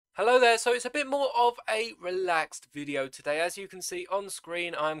Hello there, so it's a bit more of a relaxed video today. As you can see on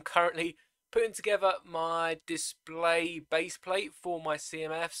screen, I'm currently putting together my display base plate for my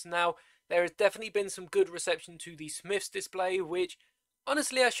CMFs. Now, there has definitely been some good reception to the Smyths display, which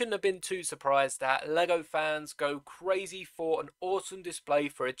honestly I shouldn't have been too surprised at. LEGO fans go crazy for an awesome display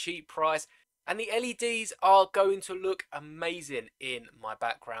for a cheap price, and the LEDs are going to look amazing in my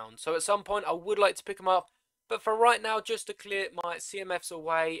background. So at some point I would like to pick them up, but for right now, just to clear my CMFs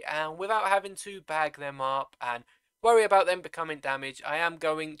away and without having to bag them up and worry about them becoming damaged, I am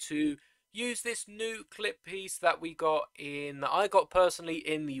going to use this new clip piece that I got personally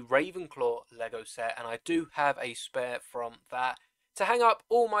in the Ravenclaw Lego set, and I do have a spare from that to hang up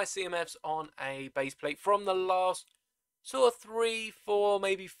all my CMFs on a base plate from the last sort of 3, 4,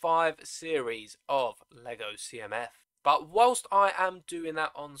 maybe 5 series of LEGO CMF. But whilst I am doing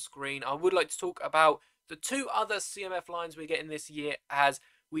that on screen, I would like to talk about the two other CMF lines we're getting this year, as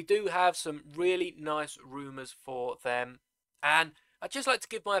we do have some really nice rumours for them. And I'd just like to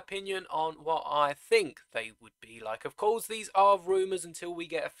give my opinion on what I think they would be like. Of course, these are rumours until we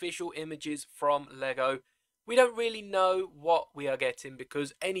get official images from LEGO. We don't really know what we are getting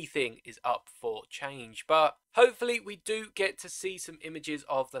because anything is up for change. But hopefully we do get to see some images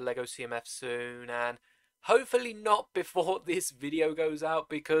of the LEGO CMF soon, and hopefully not before this video goes out,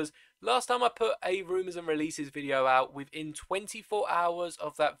 because last time I put a rumours and releases video out, within 24 hours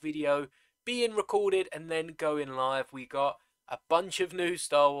of that video being recorded and then going live, we got a bunch of new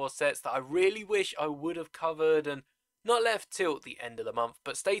Star Wars sets that I really wish I would have covered and not left till the end of the month.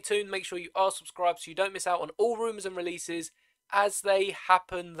 But stay tuned, make sure you are subscribed so you don't miss out on all rumours and releases as they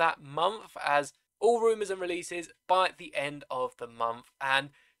happen that month, as all rumours and releases by the end of the month. And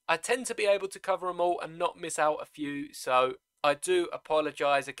I tend to be able to cover them all and not miss out a few, so I do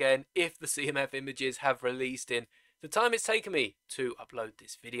apologise again if the CMF images have released in the time it's taken me to upload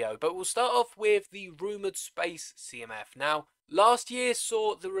this video. But we'll start off with the rumoured Space CMF. Now, last year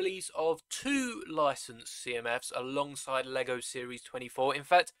saw the release of 2 licensed CMFs alongside LEGO Series 24. In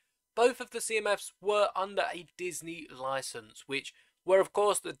fact, both of the CMFs were under a Disney license, which were of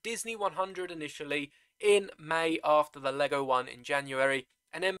course the Disney 100 initially in May after the LEGO one in January.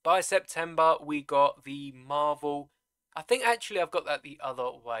 And then by September, we got the Marvel. I think actually I've got that the other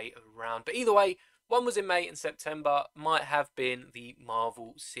way around. But either way, one was in May and September might have been the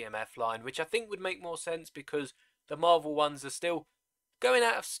Marvel CMF line, which I think would make more sense because the Marvel ones are still going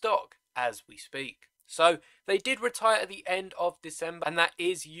out of stock as we speak. So they did retire at the end of December, and that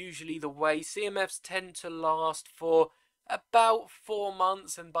is usually the way. CMFs tend to last for about 4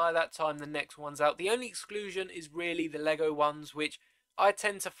 months, and by that time the next one's out. The only exclusion is really the LEGO ones, which I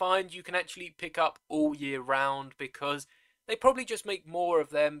tend to find you can actually pick up all year round because they probably just make more of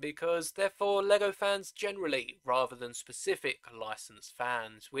them because they're for LEGO fans generally rather than specific licensed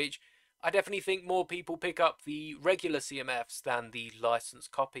fans, which I definitely think more people pick up the regular CMFs than the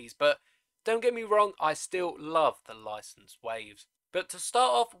licensed copies. But don't get me wrong, I still love the licensed waves. But to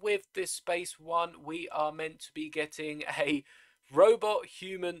start off with this space one, we are meant to be getting a robot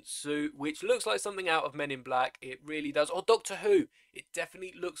human suit, which looks like something out of Men in Black. It really does. Or Doctor Who. It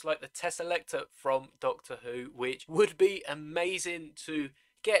definitely looks like the Tesselector from Doctor Who, which would be amazing to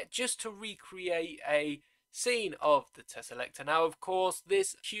get just to recreate a scene of the Tesselector. Now, of course,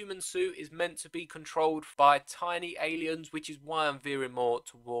 this human suit is meant to be controlled by tiny aliens, which is why I'm veering more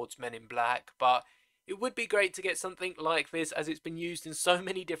towards Men in Black. But it would be great to get something like this, as it's been used in so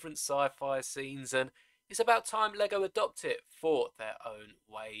many different sci-fi scenes, and it's about time LEGO adopt it for their own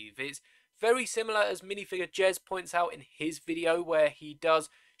wave. It's very similar, as minifigure Jez points out in his video, where he does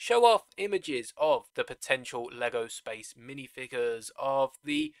show off images of the potential LEGO space minifigures, of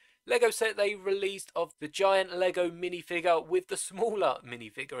the LEGO set they released of the giant LEGO minifigure with the smaller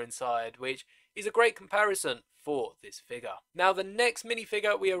minifigure inside, which is a great comparison for this figure. Now, the next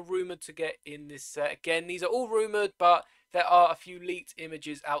minifigure we are rumoured to get in this set, again, these are all rumoured, but there are a few leaked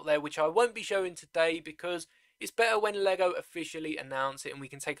images out there which I won't be showing today because it's better when LEGO officially announce it and we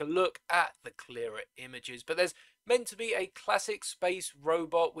can take a look at the clearer images. But there's meant to be a classic space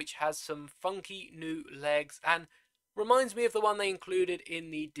robot which has some funky new legs and reminds me of the one they included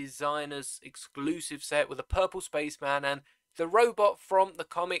in the designer's exclusive set with a purple spaceman and the robot from the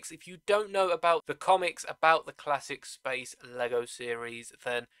comics. If you don't know about the comics about the classic space LEGO series,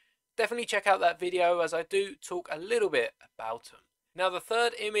 then definitely check out that video, as I do talk a little bit about them. Now, the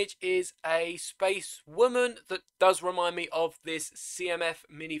third image is a space woman that does remind me of this CMF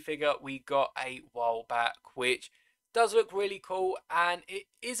minifigure we got a while back, which does look really cool, and it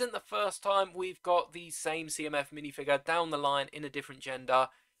isn't the first time we've got the same CMF minifigure down the line in a different gender.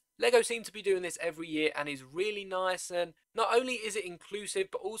 LEGO seem to be doing this every year and is really nice, and not only is it inclusive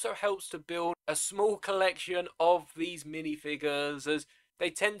but also helps to build a small collection of these minifigures, as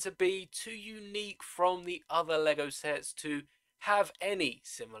they tend to be too unique from the other LEGO sets to have any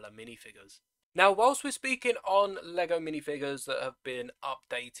similar minifigures. Now, whilst we're speaking on LEGO minifigures that have been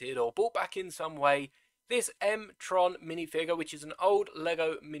updated or brought back in some way, this M-Tron minifigure, which is an old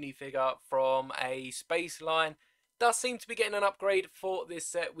LEGO minifigure from a space line, does seem to be getting an upgrade for this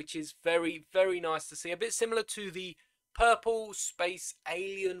set, which is very, very nice to see. A bit similar to the purple space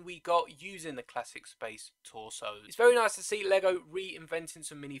alien we got using the classic space torso. It's very nice to see LEGO reinventing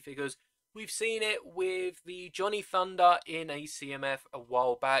some minifigures. We've seen it with the Johnny Thunder in a CMF a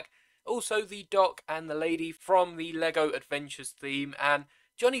while back. Also the Doc and the lady from the LEGO Adventures theme, and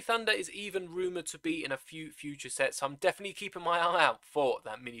Johnny Thunder is even rumoured to be in a few future sets, so I'm definitely keeping my eye out for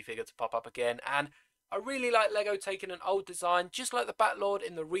that minifigure to pop up again. And I really like LEGO taking an old design, just like the Batlord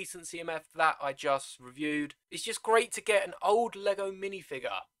in the recent CMF that I just reviewed. It's just great to get an old LEGO minifigure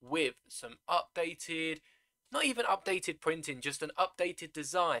with some updated, not even updated printing, just an updated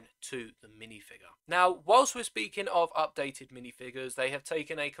design to the minifigure. Now, whilst we're speaking of updated minifigures, they have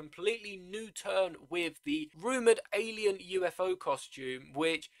taken a completely new turn with the rumoured alien UFO costume,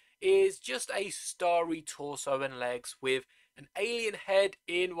 which is just a starry torso and legs with an alien head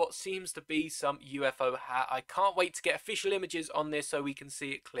in what seems to be some UFO hat. I can't wait to get official images on this so we can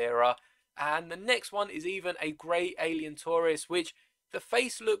see it clearer. And the next one is even a grey alien tourist, which the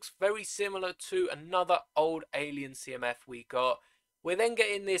face looks very similar to another old alien CMF we got. We're then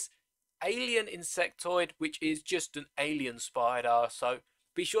getting this alien insectoid, which is just an alien spider. So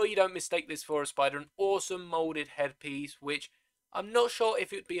be sure you don't mistake this for a spider. An awesome molded headpiece, which I'm not sure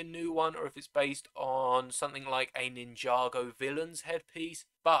if it would be a new one or if it's based on something like a Ninjago villain's headpiece,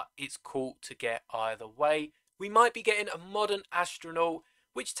 but it's cool to get either way. We might be getting a modern astronaut,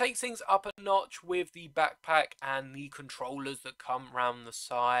 which takes things up a notch with the backpack and the controllers that come round the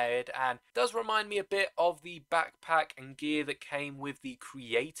side, and does remind me a bit of the backpack and gear that came with the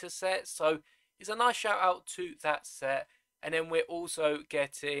Creator set, so it's a nice shout out to that set. And then we're also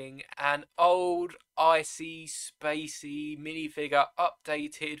getting an old icy spacey minifigure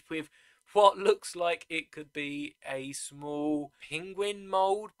updated with what looks like it could be a small penguin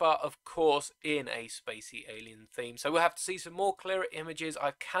mold, but of course in a spacey alien theme. So we'll have to see some more clearer images.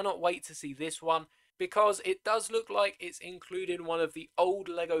 I cannot wait to see this one, because it does look like it's including one of the old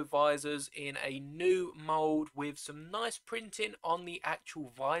LEGO visors in a new mold with some nice printing on the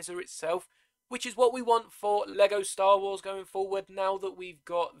actual visor itself, which is what we want for LEGO Star Wars going forward now that we've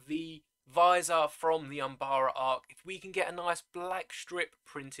got the visor from the Umbara arc. If we can get a nice black strip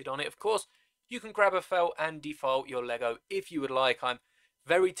printed on it, of course, you can grab a felt and default your LEGO if you would like. I'm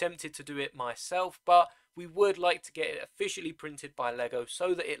very tempted to do it myself, but we would like to get it officially printed by LEGO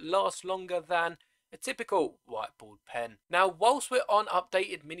so that it lasts longer than a typical whiteboard pen. Now, whilst we're on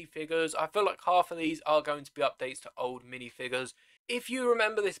updated minifigures, I feel like half of these are going to be updates to old minifigures. If you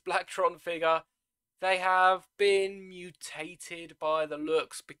remember this Blacktron figure, they have been mutated by the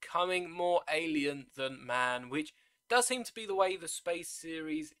looks, becoming more alien than man, which does seem to be the way the space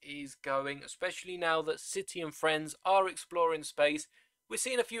series is going, especially now that City and Friends are exploring space. We're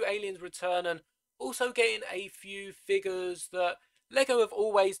seeing a few aliens return and also getting a few figures that LEGO have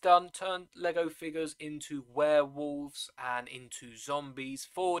always done, turned LEGO figures into werewolves and into zombies,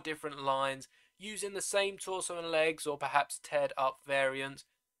 4 different lines, using the same torso and legs or perhaps teared up variants.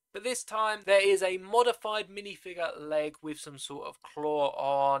 But this time there is a modified minifigure leg with some sort of claw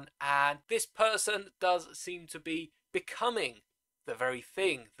on, and this person does seem to be becoming the very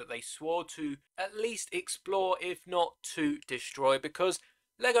thing that they swore to at least explore, if not to destroy, because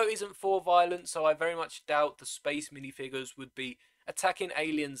LEGO isn't for violence, so I very much doubt the space minifigures would be attacking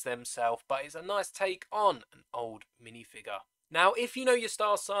aliens themselves, but it's a nice take on an old minifigure. Now, if you know your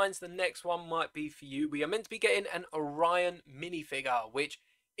star signs, the next one might be for you. We are meant to be getting an Orion minifigure, which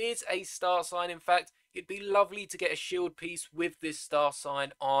is a star sign. In fact, it'd be lovely to get a shield piece with this star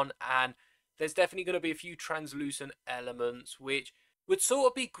sign on, and there's definitely going to be a few translucent elements, which would sort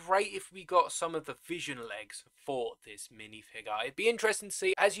of be great if we got some of the vision legs for this minifigure. It'd be interesting to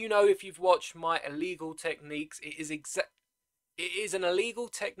see. As you know, if you've watched my illegal techniques, it is an illegal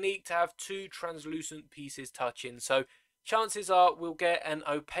technique to have 2 translucent pieces touching, so chances are we'll get an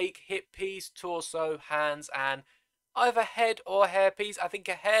opaque hip piece, torso, hands, and either head or hair piece. I think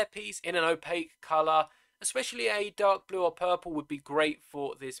a hair piece in an opaque colour, especially a dark blue or purple, would be great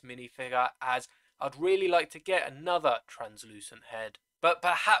for this minifigure, as I'd really like to get another translucent head. But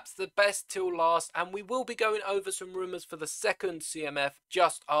perhaps the best till last, and we will be going over some rumours for the second CMF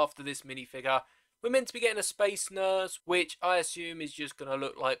just after this minifigure, we're meant to be getting a space nurse, which I assume is just going to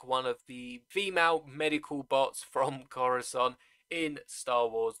look like one of the female medical bots from Coruscant in Star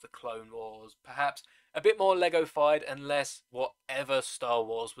Wars The Clone Wars. Perhaps a bit more Lego-fied and less whatever Star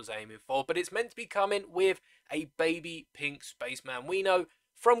Wars was aiming for. But it's meant to be coming with a baby pink spaceman. We know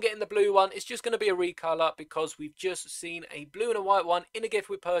from getting the blue one, it's just going to be a recolor because we've just seen a blue and a white one in a gift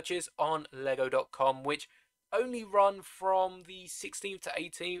with purchase on lego.com, which only run from the 16th to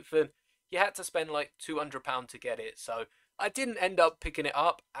 18th, and you had to spend like £200 to get it. So I didn't end up picking it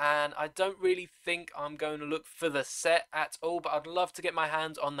up, and I don't really think I'm going to look for the set at all, but I'd love to get my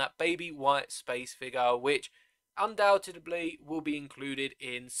hands on that baby white space figure, which undoubtedly will be included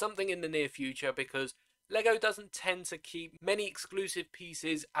in something in the near future, because LEGO doesn't tend to keep many exclusive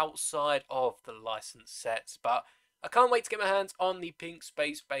pieces outside of the licensed sets. But I can't wait to get my hands on the pink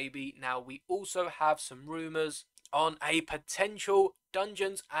space baby. Now, we also have some rumours on a potential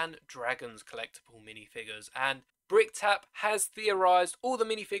Dungeons and Dragons collectible minifigures, and BrickTap has theorised all the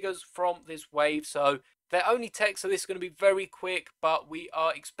minifigures from this wave, so they're only text, so this is going to be very quick, but we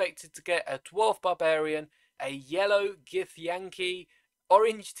are expected to get a Dwarf Barbarian, a yellow Githyanki,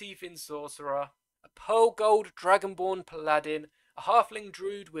 orange Teething Sorcerer, a pearl gold Dragonborn Paladin, a halfling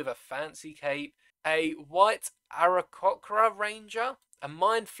druid with a fancy cape, a white Arakocra Ranger, a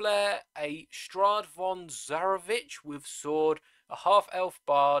Mind Flare, a Strad von Zarovich with sword, a half-elf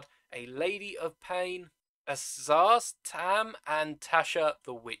bard, a Lady of Pain, a Zars Tam, and Tasha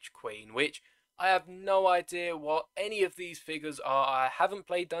the Witch Queen, which I have no idea what any of these figures are. I haven't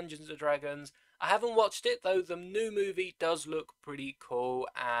played Dungeons & Dragons. I haven't watched it, though the new movie does look pretty cool,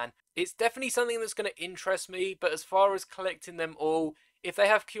 and it's definitely something that's going to interest me. But as far as collecting them all, if they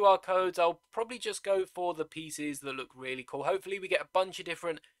have QR codes, I'll probably just go for the pieces that look really cool. Hopefully we get a bunch of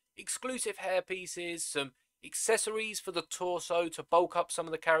different exclusive hair pieces, some accessories for the torso to bulk up some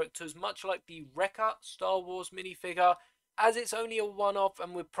of the characters, much like the Wrecker Star Wars minifigure. As it's only a one-off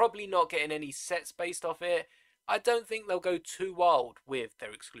and we're probably not getting any sets based off it, I don't think they'll go too wild with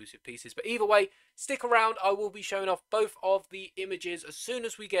their exclusive pieces. But either way, stick around. I will be showing off both of the images as soon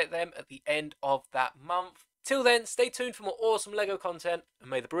as we get them at the end of that month. Till then, stay tuned for more awesome LEGO content, and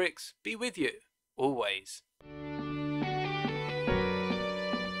may the bricks be with you always.